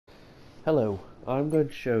Hello, I'm going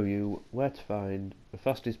to show you where to find the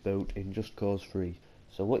fastest boat in Just Cause 3.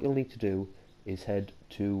 So what you'll need to do is head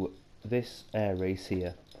to this air race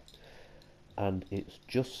here, and it's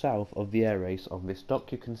just south of the air race on this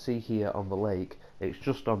dock you can see here on the lake. It's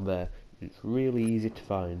just on there. It's really easy to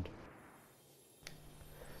find.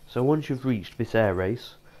 So once you've reached this air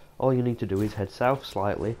race, all you need to do is head south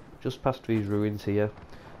slightly, just past these ruins here,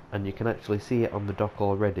 and you can actually see it on the dock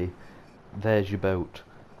already. There's your boat.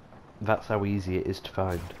 That's how easy it is to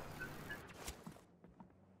find.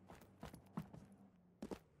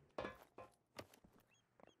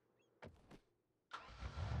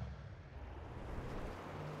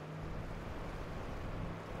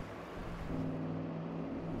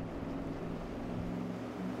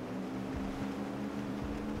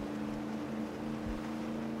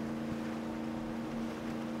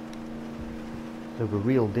 So the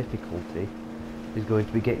real difficulty is going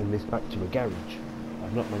to be getting this back to a garage.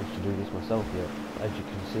 I've not managed to do this myself yet. As you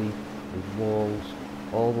can see, there's walls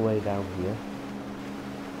all the way down here,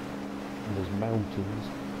 and there's mountains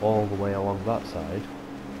all the way along that side.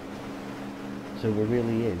 So there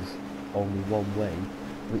really is only one way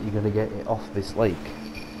that you're going to get it off this lake.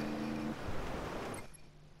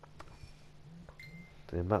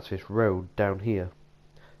 And that's this road down here.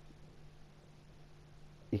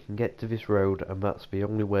 You can get to this road, and that's the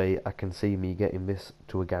only way I can see me getting this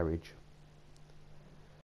to a garage.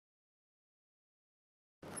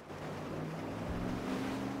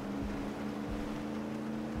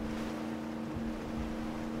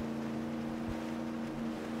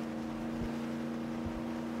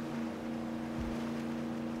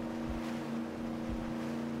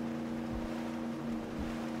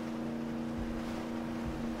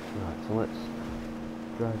 Right, so let's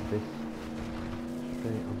drive this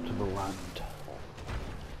straight onto the land.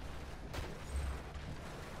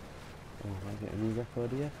 Oh, I get a new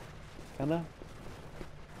record here? Can I?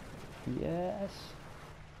 Yes!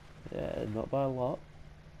 Yeah, not by a lot.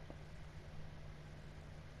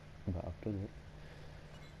 But I've done it.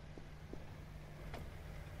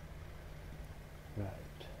 Right.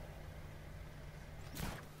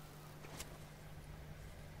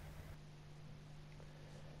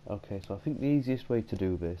 Okay, so I think the easiest way to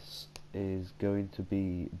do this is going to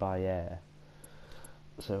be by air.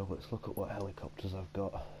 So let's look at what helicopters I've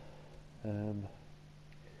got. So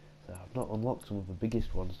I've not unlocked some of the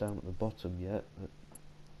biggest ones down at the bottom yet, but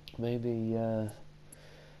maybe,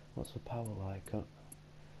 what's the power like on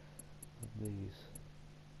these?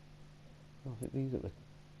 I think these at the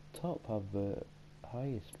top have the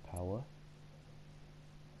highest power.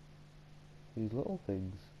 These little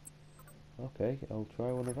things. Okay, I'll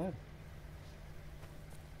try one of them.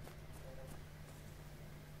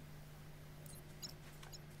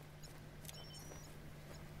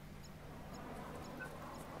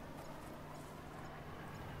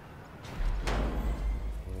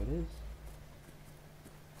 Here it is.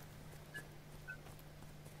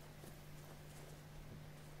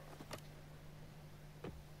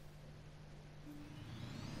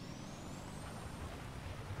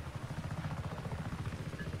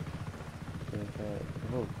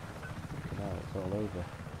 Oh, now it's all over.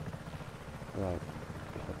 Right,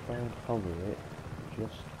 if I try and hover it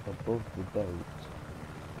just above the boat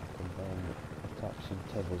and then attach some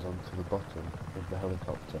tethers onto the bottom of the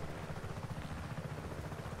helicopter.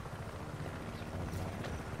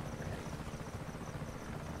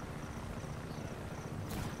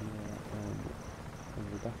 On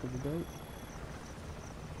the back of the boat.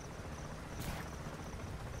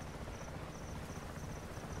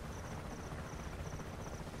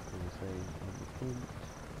 On the front.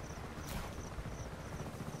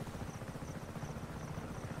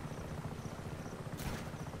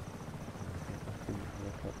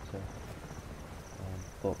 Helicopter.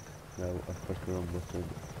 Fuck. No, I've pressed the wrong button.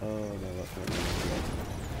 Oh no, that's not the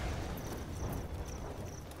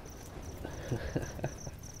right.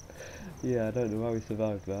 Yeah, I don't know how we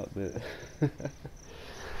survived that, but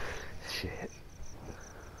shit.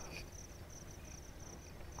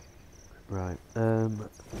 Right.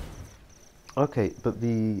 Okay, but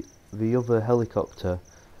the other helicopter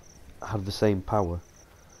had the same power,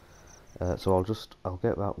 so I'll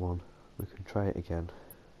get that one. We can try it again.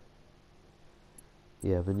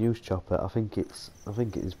 Yeah, the news chopper. I think it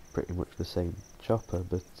is pretty much the same chopper,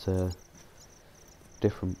 but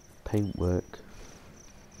different paintwork.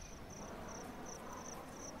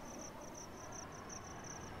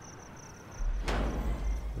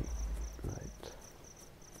 Right.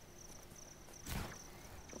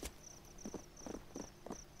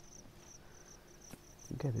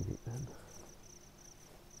 Getting it then.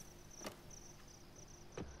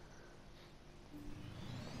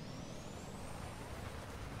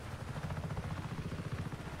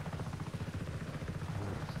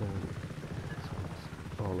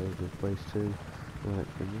 a good place too. Right,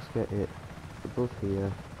 can just get it above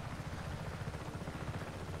here.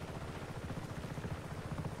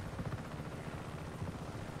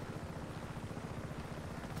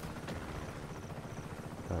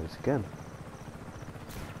 Try this again.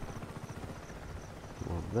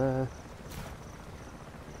 One there.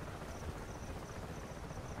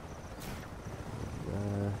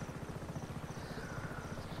 There.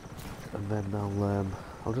 And then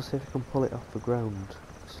I'll just see if I can pull it off the ground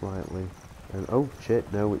slightly. And oh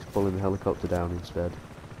shit, no, it's pulling the helicopter down instead.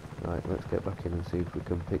 Right, let's get back in and see if we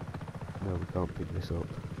can pick... No, we can't pick this up.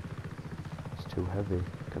 It's too heavy.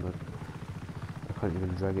 I can't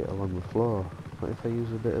even drag it along the floor. What if I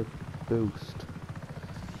use a bit of boost?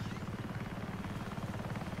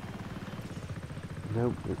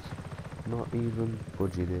 Nope, it's not even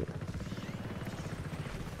budging it.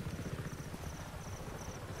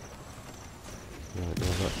 Right, no,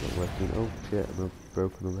 that's not working. Oh shit, I've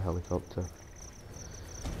broken another helicopter.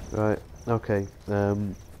 Right, okay, let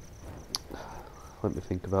me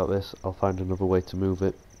think about this. I'll find another way to move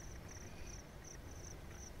it.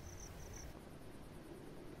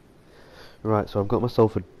 Right, so I've got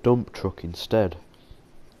myself a dump truck instead.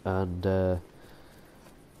 And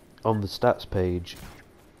on the stats page,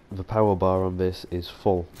 the power bar on this is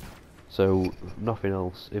full. So nothing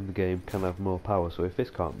else in the game can have more power. So if this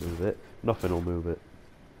can't move it, nothing will move it.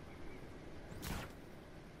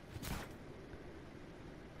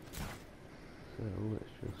 So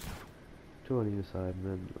let's just 2 on either side, and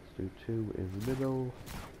then let's do 2 in the middle.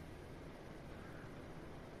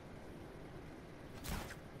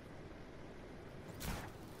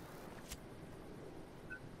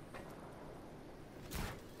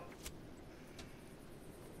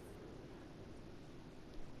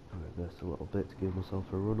 Reverse a little bit to give myself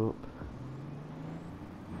a run up.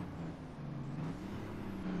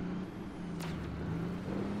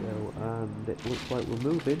 There we go, and it looks like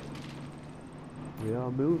we're moving. We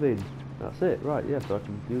are moving. That's it, right, yeah, so I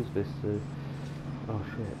can use this to... Oh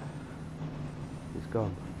shit. It's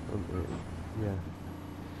gone, hasn't it? Yeah.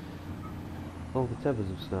 All the tethers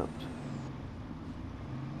have snapped.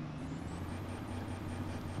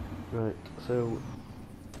 Right, so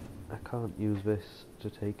I can't use this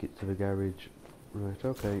to take it to the garage. Right,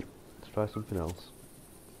 okay, let's try something else.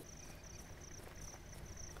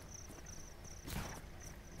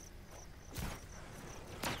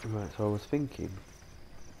 Right, so I was thinking,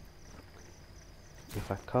 if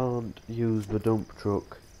I can't use the dump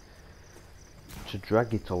truck to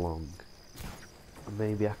drag it along,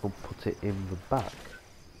 maybe I can put it in the back.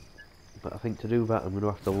 But I think to do that I'm going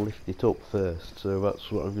to have to lift it up first, so that's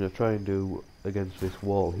what I'm going to try and do against this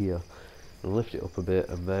wall here. And lift it up a bit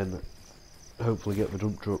and then hopefully get the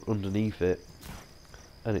dump truck underneath it,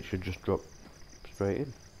 and it should just drop straight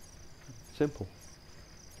in. Simple.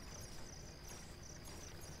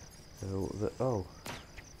 So oh,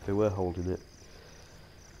 they were holding it.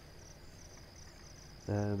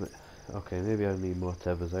 Okay, maybe I need more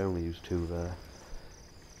tethers. I only used 2 there.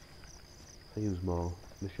 If I use more,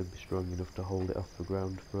 they should be strong enough to hold it off the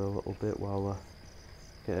ground for a little bit while I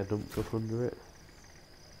get a dump truck under it.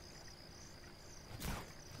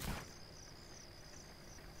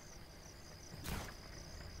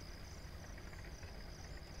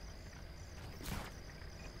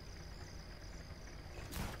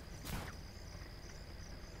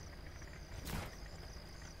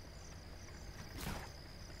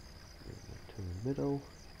 To the middle.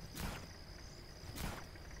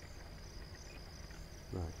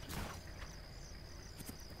 Right.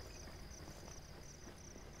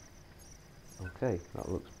 Okay,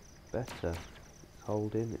 that looks better. It's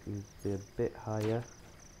holding, it needs to be a bit higher.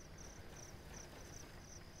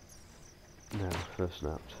 No, they've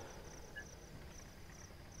snapped.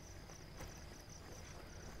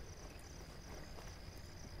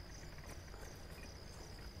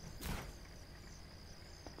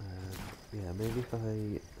 Yeah, maybe if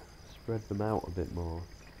I spread them out a bit more,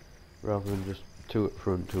 rather than just 2 at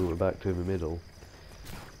front, 2 at back, 2 in the middle.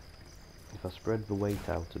 If I spread the weight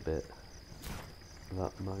out a bit,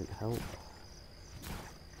 that might help.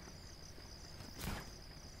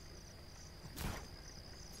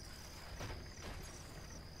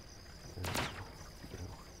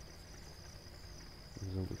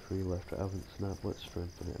 There's only 3 left that haven't snapped. Let's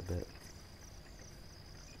strengthen it a bit.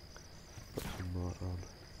 Put some more on.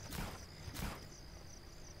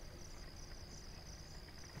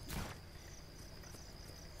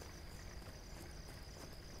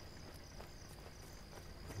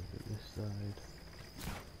 This side.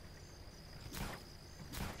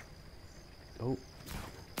 Oh.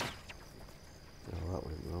 Oh, that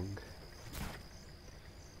went wrong.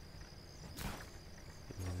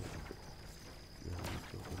 Right.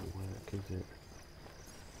 it?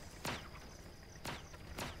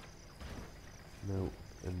 No,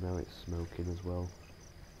 and now it's smoking as well.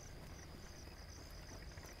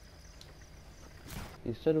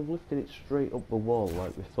 Instead of lifting it straight up the wall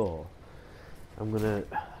like before, I'm gonna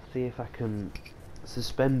see if I can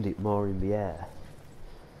suspend it more in the air.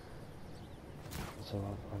 So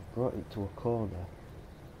I've brought it to a corner.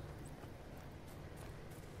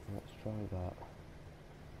 Let's try that.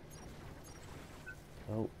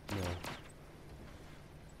 Oh, no.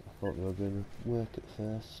 I thought they were going to work at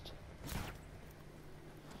first.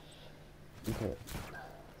 Okay.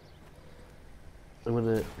 I'm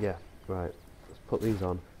gonna, yeah, right. Let's put these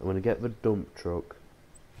on. I'm gonna get the dump truck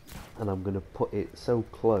and I'm gonna put it so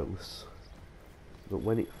close that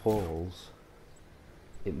when it falls,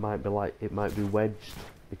 it might be wedged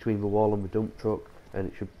between the wall and the dump truck, and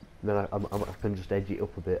it should. Then I can just edge it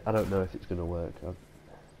up a bit. I don't know if it's gonna work.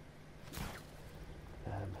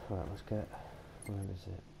 Right, let's get. Where is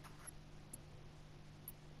it?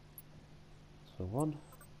 So one.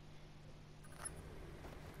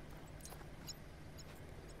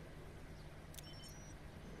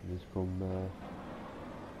 These from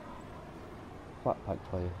flat pack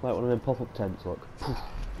player, like one of them pop-up tents. Look.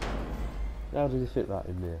 How did he fit that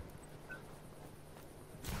in there?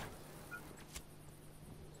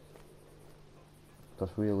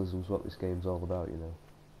 Because realism's what this game's all about, you know.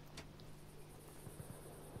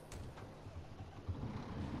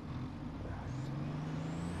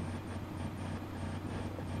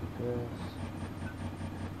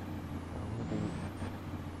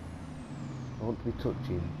 I want to be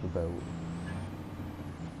touching the boat.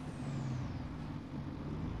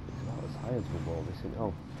 It's not as high as the wall, this thing.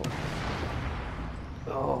 Oh, fuck.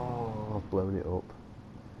 Oh, I've blown it up.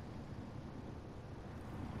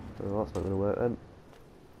 Oh, that's not going to work then.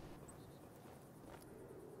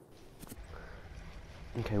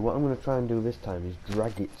 Okay, what I'm going to try and do this time is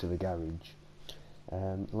drag it to the garage.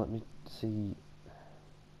 Let me see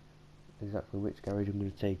exactly which garage I'm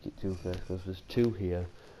going to take it to first, because there's two here.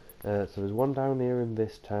 So there's one down here in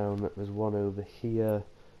this town, there's one over here.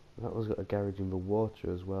 That one's got a garage in the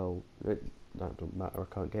water as well. That doesn't matter, I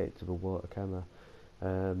can't get it to the water, can I?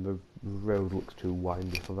 The road looks too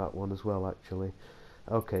windy for that one as well, actually.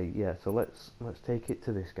 Okay, yeah, so let's take it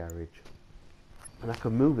to this garage. And I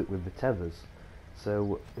can move it with the tethers.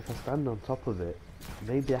 So if I stand on top of it,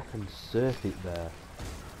 maybe I can surf it there.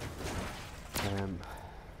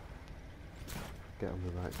 Get on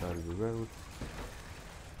the right side of the road.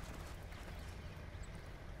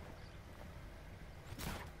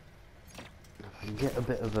 If I can get a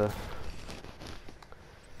bit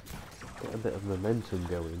of momentum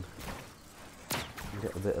going, and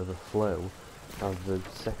get a bit of a flow, have the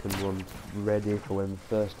second one ready for when the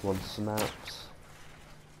first one snaps.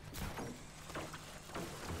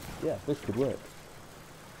 Yeah, this could work.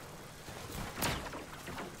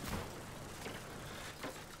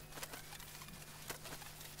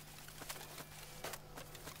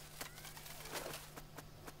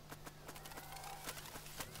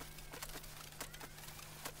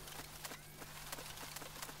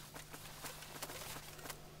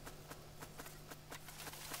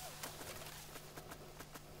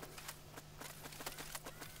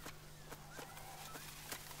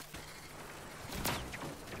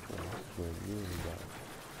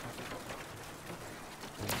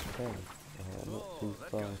 Okay, not too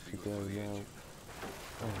far to go now.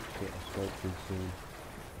 Oh shit, I spoke too soon.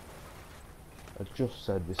 I just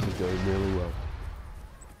said this is going really well.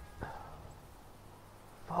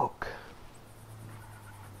 Fuck.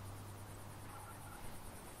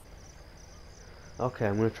 Okay,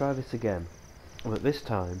 I'm going to try this again. But this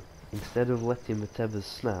time, instead of letting the tethers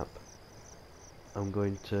snap, I'm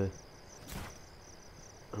going to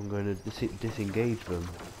disengage them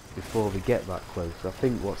before they get that close. I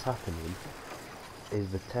think what's happening is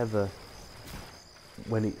the tether,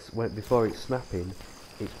 before it's snapping,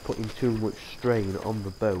 it's putting too much strain on the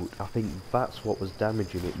boat. I think that's what was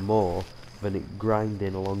damaging it more than it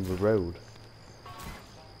grinding along the road.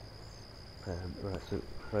 Right, so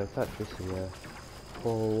if I attach this here,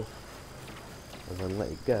 pull, and then let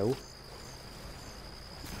it go,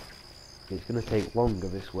 it's going to take longer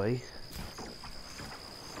this way.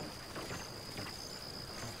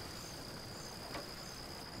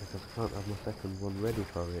 Because I can't have my second one ready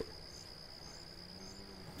for it.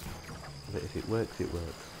 But if it works, it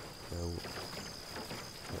works. So,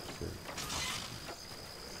 let's see.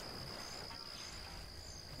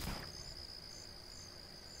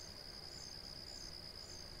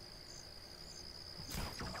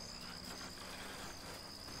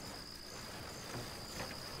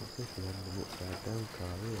 This is an upside down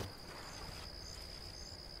car here.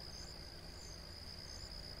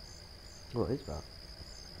 What is that?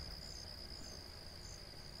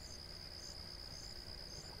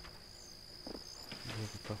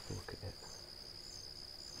 Have a proper look at it.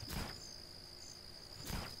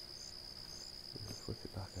 Flip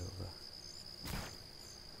it back over.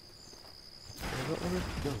 Have I got one of...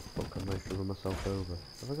 No, fuck, I might have run myself over.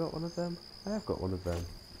 Have I got one of them? I have got one of them.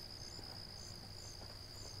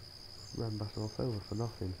 Ran myself over for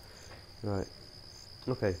nothing. Right.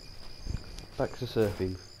 Okay. Back to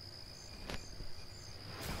surfing.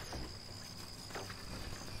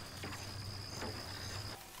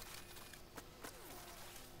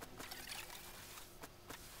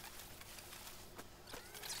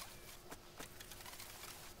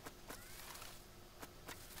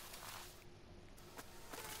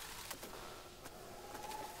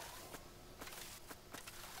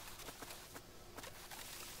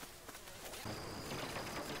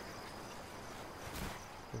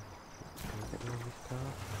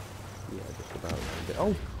 Yeah, just about around it.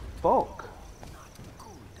 Oh, fuck!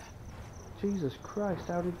 Jesus Christ,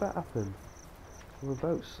 how did that happen? The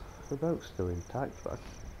boat's still intact, but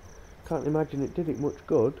I can't imagine it did it much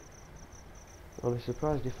good. I'll be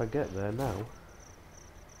surprised if I get there now.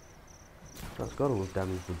 That's gotta have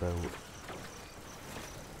damaged the boat.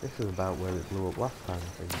 This is about where it blew up last time,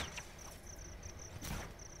 I think.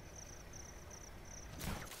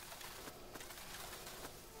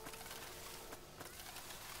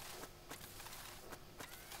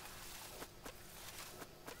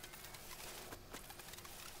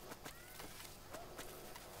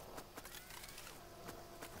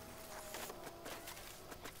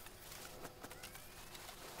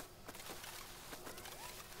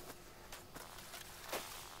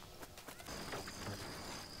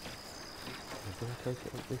 Do I take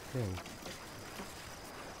it up this hill?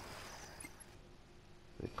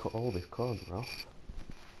 It cut all this corner off.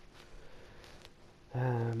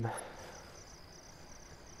 It's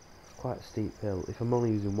quite a steep hill. If I'm only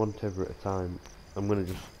using one tether at a time, I'm gonna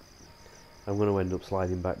end up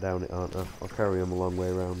sliding back down it, aren't I? I'll carry him a long way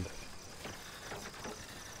around.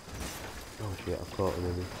 Oh shit, I've caught him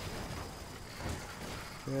in it.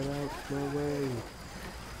 Get out my way!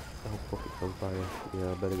 Oh fuck, it's on fire.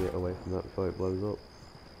 Yeah, I better get away from that before it blows up.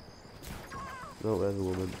 No, there's a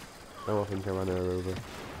woman. Oh, I think I ran her over. And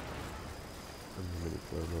the minute's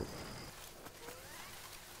blown up.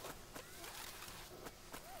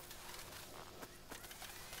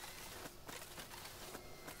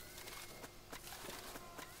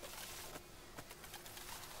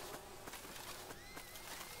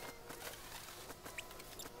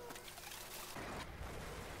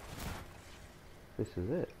 This is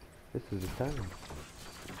it. This is the town.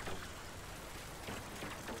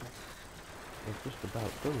 I've just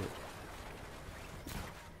about done it.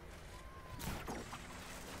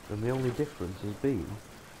 And the only difference has been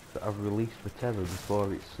that I've released the tether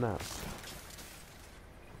before it snapped.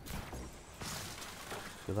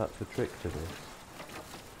 So that's the trick to this.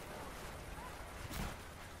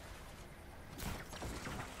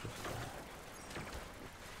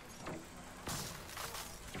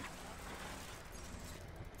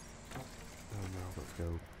 Oh no, let's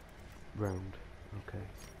go round. Okay.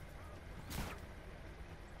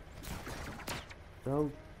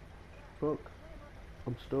 No. Fuck.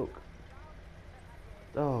 I'm stuck.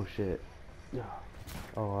 Oh shit.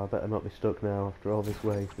 Oh, I better not be stuck now after all this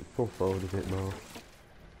way. Let's pull forward a bit more.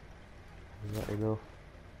 Is that enough?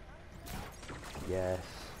 Yes.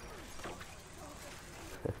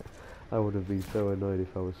 I would have been so annoyed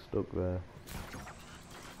if I was stuck there.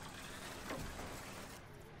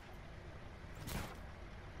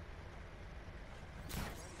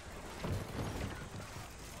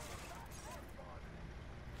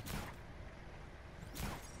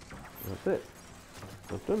 That's it.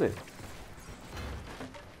 I've done it.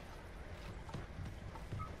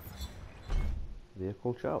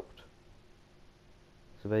 Vehicle chopped.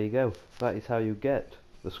 So there you go. That is how you get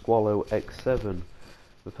the Squalo X7,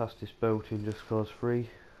 the fastest boat in Just Cause 3.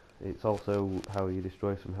 It's also how you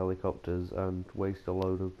destroy some helicopters and waste a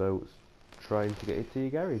load of boats trying to get it to your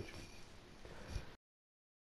garage.